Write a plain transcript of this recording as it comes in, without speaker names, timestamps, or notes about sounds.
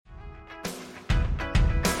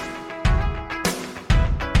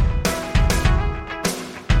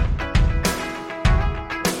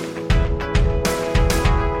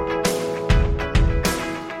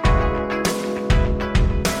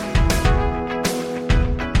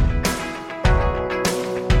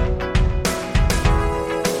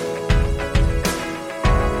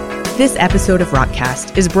This episode of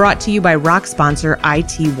Rockcast is brought to you by Rock sponsor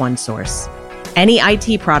IT OneSource. Any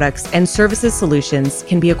IT products and services solutions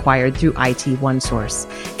can be acquired through IT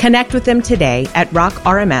OneSource. Connect with them today at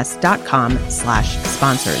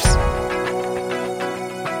rockrms.com/sponsors.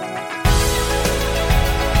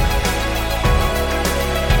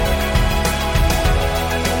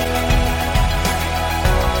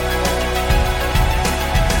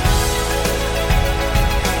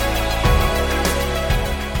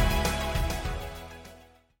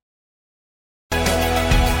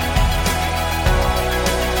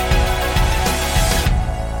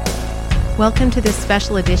 Welcome to this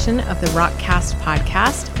special edition of the Rockcast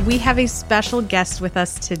podcast. We have a special guest with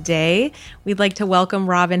us today. We'd like to welcome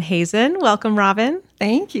Robin Hazen. Welcome, Robin.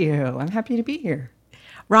 Thank you. I'm happy to be here.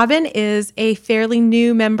 Robin is a fairly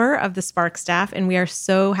new member of the Spark staff, and we are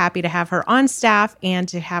so happy to have her on staff and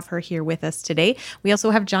to have her here with us today. We also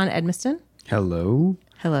have John Edmiston. Hello.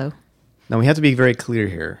 Hello. Now, we have to be very clear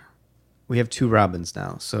here. We have two Robins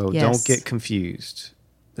now, so Yes. Don't get confused.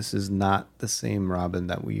 This is not the same Robin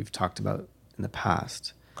that we've talked about in the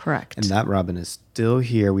past. Correct. And that Robin is still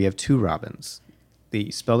here. We have two Robins.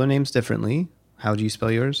 They spell their names differently. How do you spell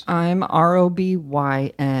yours? I'm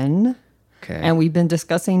Robyn. Okay. And we've been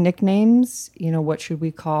discussing nicknames. You know, what should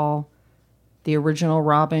we call the original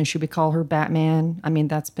Robin? Should we call her Batman? I mean,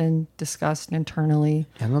 that's been discussed internally.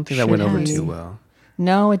 I don't think that went over Should too we? well.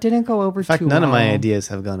 No, it didn't go over In fact, too none well. of my ideas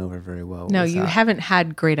have gone over very well. No, with you that. haven't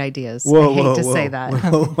had great ideas. Whoa, I hate whoa, to whoa, say that.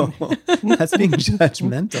 whoa. That's being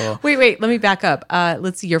judgmental. Wait, let me back up.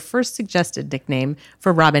 Let's see. Your first suggested nickname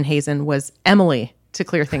for Robin Hazen was Emily, to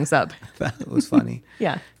clear things up. That was funny.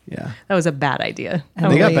 Yeah. Yeah. That was a bad idea.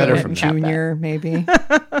 They got better Emily from that. Junior, maybe.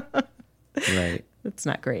 Right. That's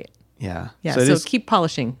not great. Yeah. Yeah, it so is- keep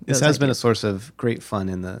polishing. This those has been a ideas. source of great fun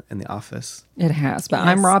in the office. It has. But Yes.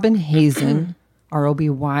 I'm Robin Hazen,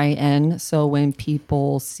 Robyn. So when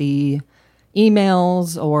people see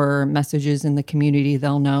emails or messages in the community,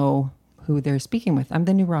 they'll know who they're speaking with. I'm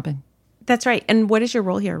the new Robin. That's right. And what is your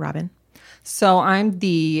role here, Robin? So I'm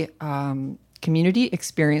the community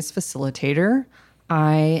experience facilitator.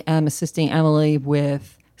 I am assisting Emily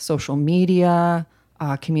with social media,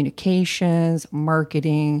 communications,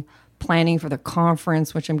 marketing, planning for the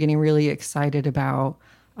conference, which I'm getting really excited about.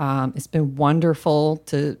 It's been wonderful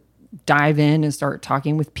to dive in and start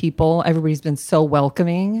talking with people. Everybody's been so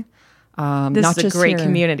welcoming. This not is a just great here.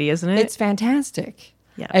 community, isn't it? It's fantastic.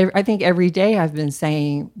 Yeah. I think every day I've been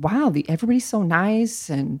saying, wow, everybody's so nice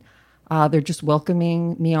and they're just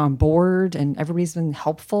welcoming me on board and everybody's been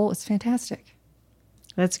helpful. It's fantastic.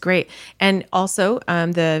 That's great. And also,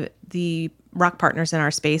 the rock partners in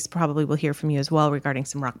our space probably will hear from you as well regarding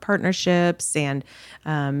some rock partnerships and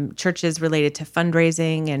churches related to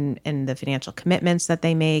fundraising and the financial commitments that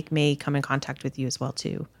they make may come in contact with you as well,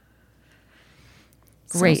 too.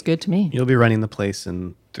 Sounds good to me. You'll be running the place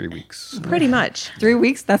in 3 weeks. Pretty much. 3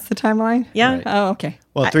 weeks, that's the timeline? Yeah. Right. Oh, okay.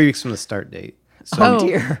 Well, 3 weeks from the start date. So Oh,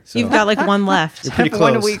 dear. You've got like one left. You're pretty I have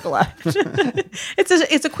 1 close. week left.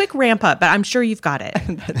 It's a quick ramp up, but I'm sure you've got it.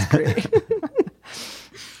 That's great.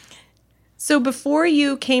 So before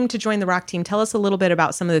you came to join the rock team, tell us a little bit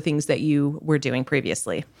about some of the things that you were doing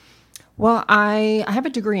previously. Well, I have a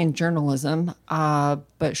degree in journalism,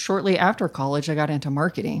 but shortly after college, I got into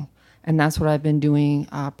marketing. And that's what I've been doing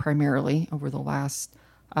primarily over the last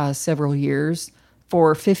several years.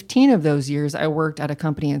 For 15 of those years, I worked at a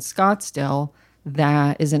company in Scottsdale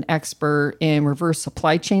that is an expert in reverse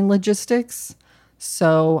supply chain logistics.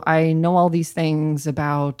 So I know all these things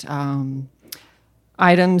about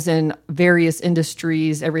items in various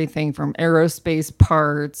industries, everything from aerospace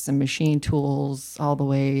parts and machine tools all the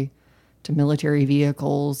way to military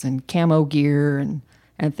vehicles and camo gear and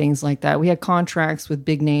things like that. We had contracts with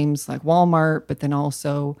big names like Walmart, but then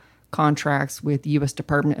also contracts with the U.S.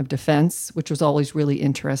 Department of Defense, which was always really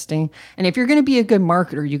interesting. And if you're going to be a good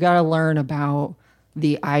marketer, you got to learn about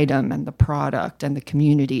the item and the product and the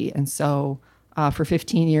community. And so for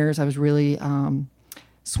 15 years, I was really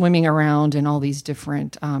swimming around in all these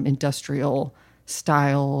different industrial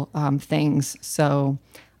style things. So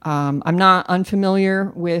I'm not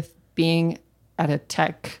unfamiliar with being at a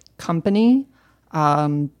tech company.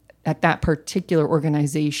 At that particular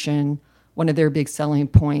organization, one of their big selling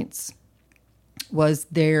points was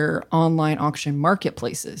their online auction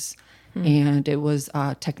marketplaces. And it was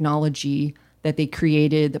technology that they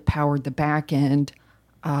created that powered the back end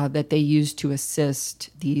that they used to assist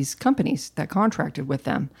these companies that contracted with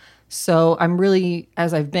them. So I'm really,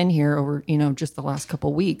 as I've been here over, just the last couple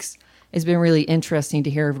of weeks, it's been really interesting to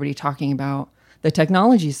hear everybody talking about the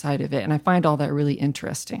technology side of it. And I find all that really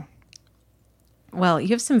interesting. Well, you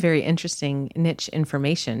have some very interesting niche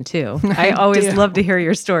information too. I always do. love to hear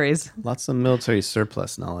your stories. Lots of military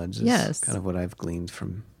surplus knowledge is Yes. kind of what I've gleaned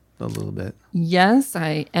from a little bit. Yes,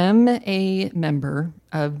 I am a member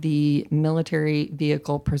of the Military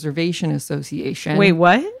Vehicle Preservation Association. Wait,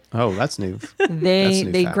 what? Oh, that's new. They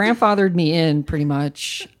new they fact. grandfathered me in pretty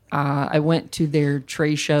much. I went to their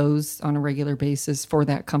trade shows on a regular basis for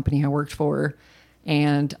that company I worked for,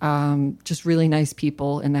 and just really nice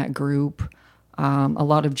people in that group. A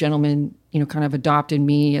lot of gentlemen, kind of adopted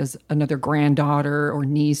me as another granddaughter or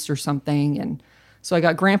niece or something, and so I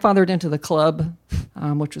got grandfathered into the club,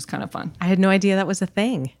 which was kind of fun. I had no idea that was a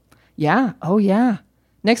thing. Yeah. Oh, yeah.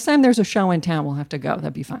 Next time there's a show in town, we'll have to go.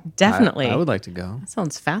 That'd be fun. Definitely. I would like to go. That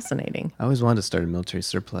sounds fascinating. I always wanted to start a military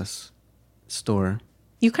surplus store.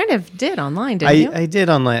 You kind of did online, didn't you? I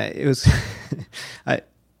did online. It was,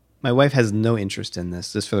 my wife has no interest in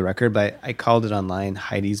this, just for the record, but I called it online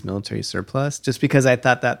Heidi's Military Surplus, just because I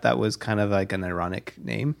thought that was kind of like an ironic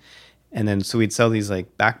name. And then, so we'd sell these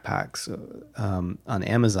like backpacks on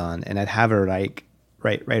Amazon, and I'd have her write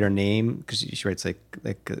her name, because she writes like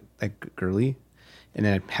girly, and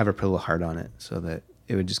then I'd have her put a little heart on it, so that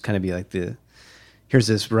it would just kind of be like here's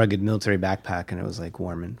this rugged military backpack, and it was like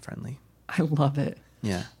warm and friendly. I love it.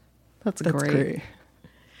 Yeah. That's great.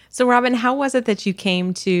 So, Robin, how was it that you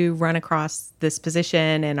came to run across this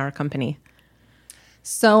position in our company?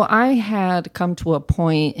 So I had come to a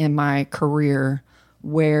point in my career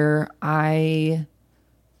where I'm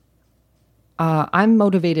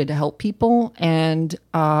motivated to help people, and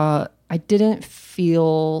I didn't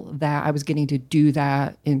feel that I was getting to do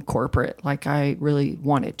that in corporate like I really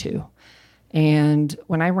wanted to. And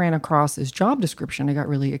when I ran across this job description, I got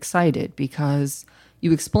really excited because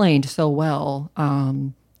you explained so well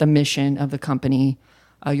the mission of the company,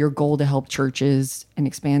 your goal to help churches and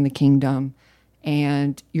expand the kingdom.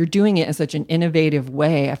 And you're doing it in such an innovative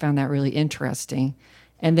way. I found that really interesting.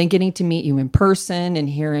 And then getting to meet you in person and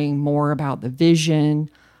hearing more about the vision,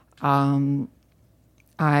 I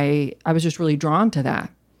was just really drawn to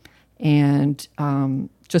that. And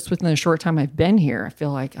just within the short time I've been here, I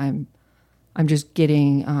feel like I'm just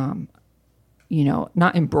getting,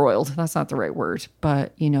 not embroiled. That's not the right word,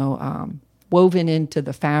 but woven into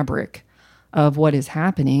the fabric of what is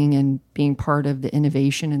happening and being part of the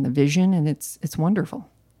innovation and the vision, and it's wonderful.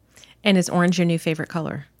 And is orange your new favorite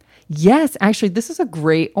color? Yes, actually, this is a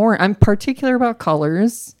great orange. I'm particular about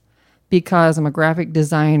colors because I'm a graphic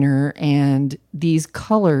designer, and these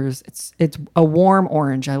colors, it's a warm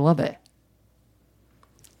orange. I love it.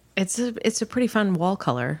 It's a pretty fun wall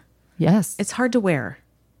color. Yes. It's hard to wear.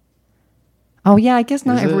 Oh, yeah, I guess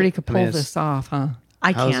not Is it? everybody could I pull mean, this off, huh?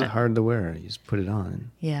 I How is can't. it hard to wear? You just put it on.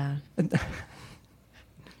 Yeah. That's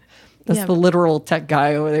Yeah. the literal tech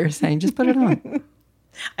guy over there saying, just put it on.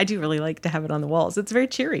 I do really like to have it on the walls. It's very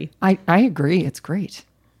cheery. I agree. It's great.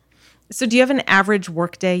 So do you have an average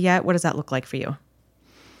work day yet? What does that look like for you?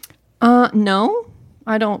 No,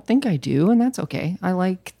 I don't think I do. And that's okay. I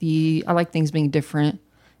like things being different,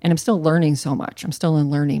 and I'm still learning so much. I'm still in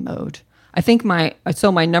learning mode. I think my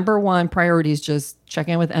number one priority is just check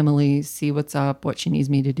in with Emily, see what's up, what she needs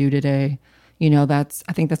me to do today. I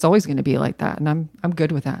think that's always going to be like that. And I'm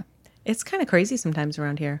good with that. It's kind of crazy sometimes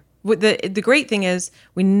around here. The great thing is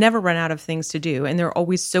we never run out of things to do, and they're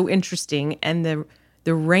always so interesting, and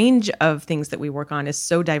the range of things that we work on is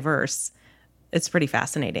so diverse. It's pretty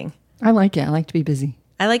fascinating. I like it. I like to be busy.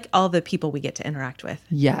 I like all the people we get to interact with.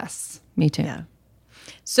 Yes, me too. Yeah.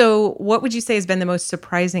 So what would you say has been the most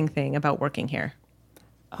surprising thing about working here?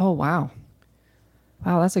 Oh, wow.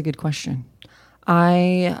 Wow, that's a good question.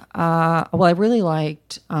 I really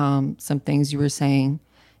liked some things you were saying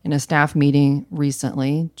in a staff meeting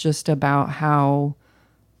recently, just about how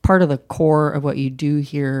part of the core of what you do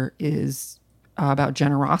here is about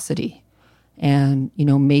generosity and,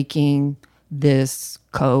 making this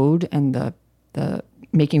code and the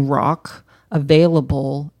making rock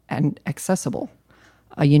available and accessible.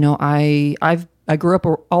 I grew up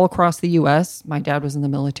all across the U.S. My dad was in the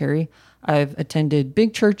military. I've attended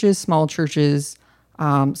big churches, small churches,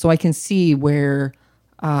 so I can see where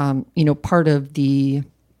part of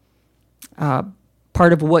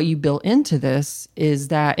what you built into this is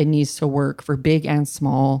that it needs to work for big and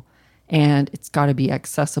small, and it's got to be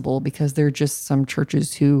accessible, because there are just some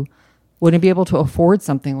churches who wouldn't be able to afford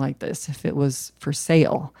something like this if it was for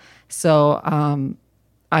sale. So,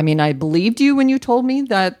 I believed you when you told me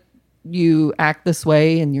that you act this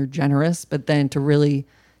way and you're generous, but then to really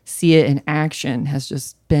see it in action has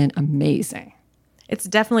just been amazing. It's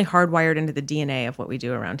definitely hardwired into the DNA of what we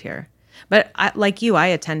do around here. But like you, I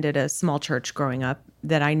attended a small church growing up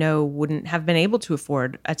that I know wouldn't have been able to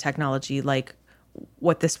afford a technology like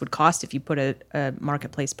what this would cost if you put a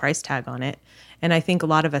marketplace price tag on it. And I think a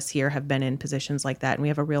lot of us here have been in positions like that, and we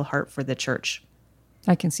have a real heart for the church.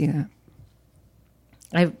 I can see that.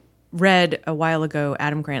 I read a while ago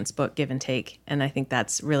Adam Grant's book, Give and Take, and I think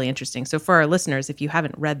that's really interesting. So for our listeners, if you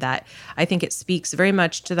haven't read that, I think it speaks very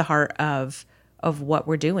much to the heart of what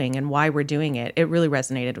we're doing and why we're doing it. It really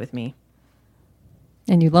resonated with me.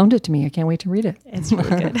 And you loaned it to me. I can't wait to read it. It's really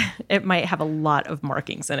good. It might have a lot of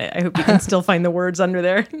markings in it. I hope you can still find the words under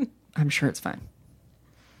there. I'm sure it's fine.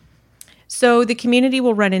 So the community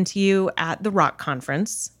will run into you at the Rock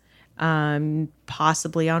Conference,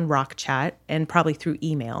 possibly on Rock Chat, and probably through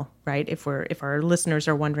email, right? If our listeners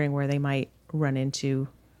are wondering where they might run into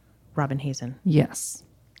Robin Hazen. Yes.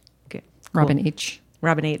 Good. Robin Cool. H.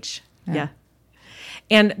 Robin H. Yeah.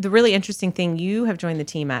 And the really interesting thing, you have joined the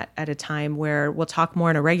team at a time where we'll talk more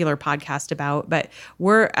in a regular podcast about, but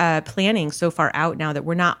we're planning so far out now that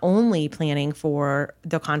we're not only planning for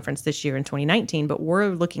the conference this year in 2019, but we're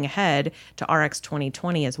looking ahead to RX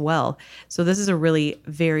 2020 as well. So this is a really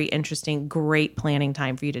very interesting, great planning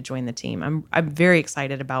time for you to join the team. I'm very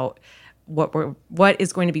excited about what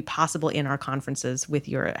is going to be possible in our conferences with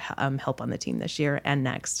your help on the team this year and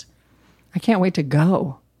next. I can't wait to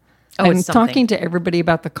go. Oh, I'm it's something. talking to everybody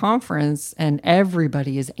about the conference, and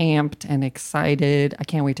everybody is amped and excited. I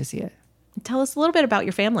can't wait to see it. Tell us a little bit about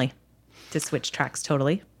your family, to switch tracks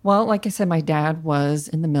totally. Well, like I said, my dad was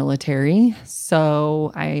in the military,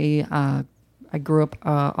 so I grew up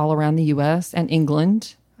all around the U.S. and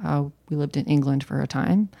England. We lived in England for a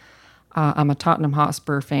time. I'm a Tottenham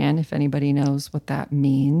Hotspur fan, if anybody knows what that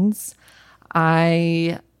means.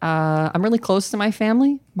 I'm really close to my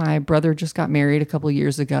family. My brother just got married a couple of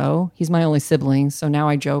years ago. He's my only sibling, so now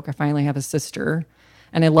I joke I finally have a sister,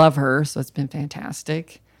 and I love her, so it's been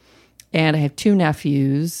fantastic. And I have 2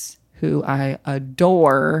 nephews who I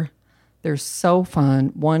adore. They're so fun.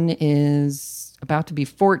 One is about to be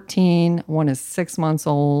 14. One is 6 months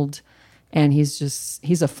old, and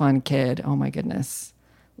he's a fun kid. Oh my goodness.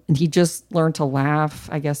 And he just learned to laugh.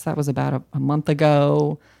 I guess that was about a month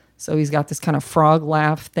ago. So he's got this kind of frog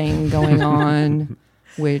laugh thing going on,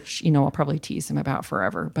 which, I'll probably tease him about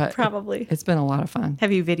forever. But Probably. it's been a lot of fun.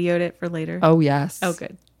 Have you videoed it for later? Oh, yes. Oh,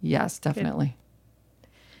 good. Yes, definitely.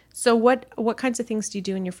 So what kinds of things do you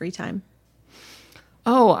do in your free time?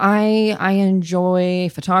 Oh, I enjoy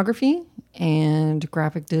photography and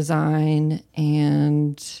graphic design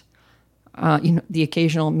and, the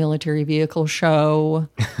occasional military vehicle show.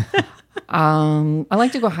 I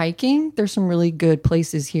like to go hiking. There's some really good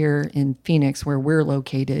places here in Phoenix where we're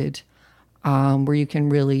located, where you can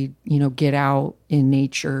really, get out in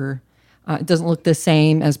nature. It doesn't look the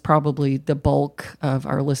same as probably the bulk of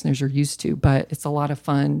our listeners are used to, but it's a lot of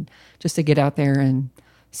fun just to get out there and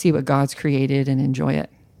see what God's created and enjoy it.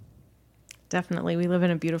 Definitely. We live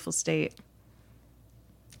in a beautiful state.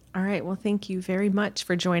 All right. Well, thank you very much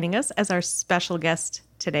for joining us as our special guest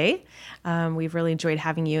today. We've really enjoyed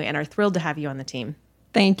having you and are thrilled to have you on the team.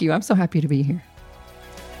 Thank you. I'm so happy to be here.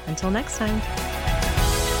 Until next time.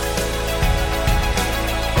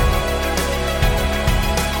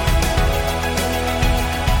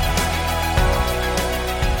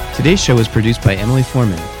 Today's show was produced by Emily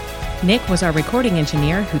Foreman. Nick was our recording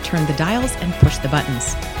engineer who turned the dials and pushed the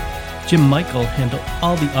buttons. Jim Michael handled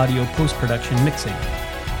all the audio post-production mixing.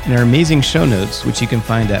 And our amazing show notes, which you can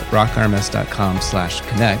find at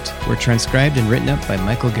rockrms.com/connect, were transcribed and written up by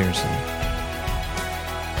Michael Garrison.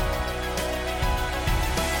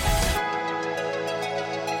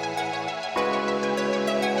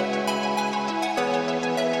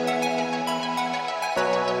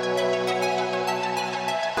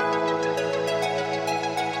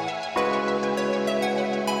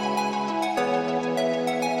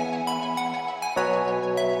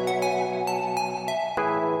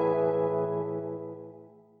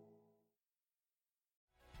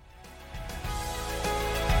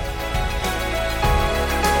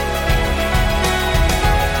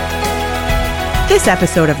 This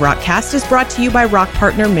episode of Rockcast is brought to you by Rock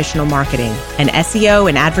Partner Missional Marketing, an SEO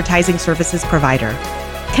and advertising services provider.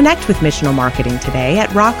 Connect with Missional Marketing today at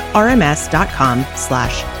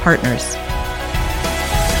rockrms.com/partners.